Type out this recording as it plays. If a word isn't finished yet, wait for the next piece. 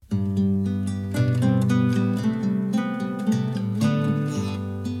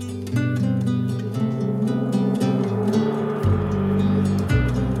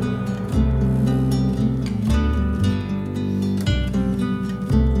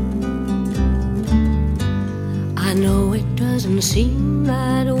doesn't seem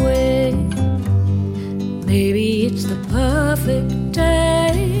that way. Maybe it's the perfect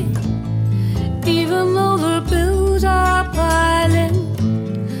day, even though the bills are piling,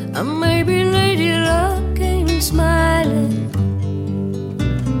 and maybe Lady Luck ain't smiling.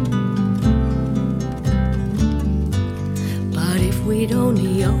 But if we'd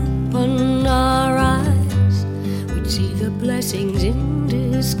only open our eyes, we'd see the blessings in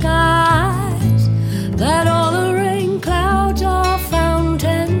disguise, that all the rain clouds are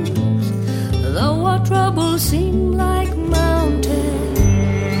fountains, though our troubles seem like mountains.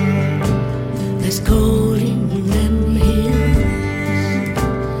 There's gold in them hills,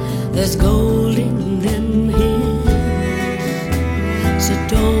 there's gold in them hills, so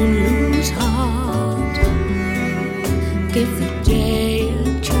don't lose heart, give the day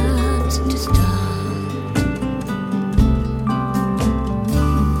a chance to start.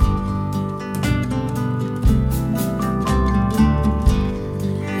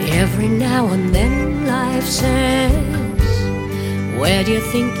 Every now and then life says, where do you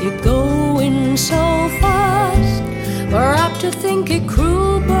think you're going so fast? We're apt to think it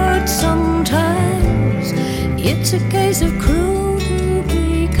cruel, but sometimes it's a case of cruel to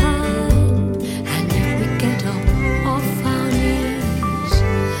be kind. And if we get up off our knees,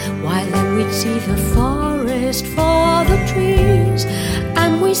 why then we'd see the forest for the trees,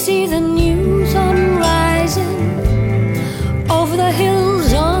 and we see the news on rising over the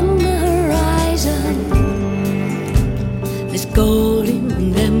hills on the horizon. There's gold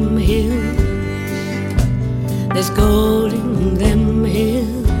in them hills, there's gold in them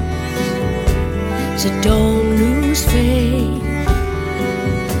hills, so don't lose faith,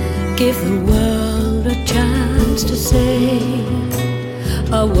 give the world a chance to say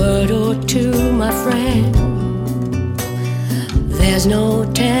a word or two, my friend. There's no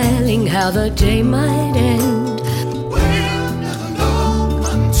telling how the day might end.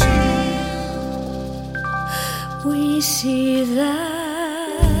 We see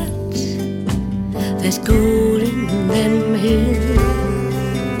that there's gold in them hills.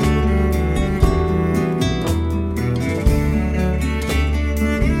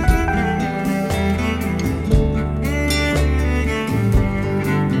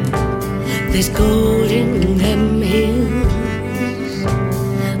 There's gold in them hills,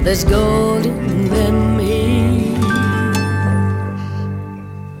 there's gold in them hills.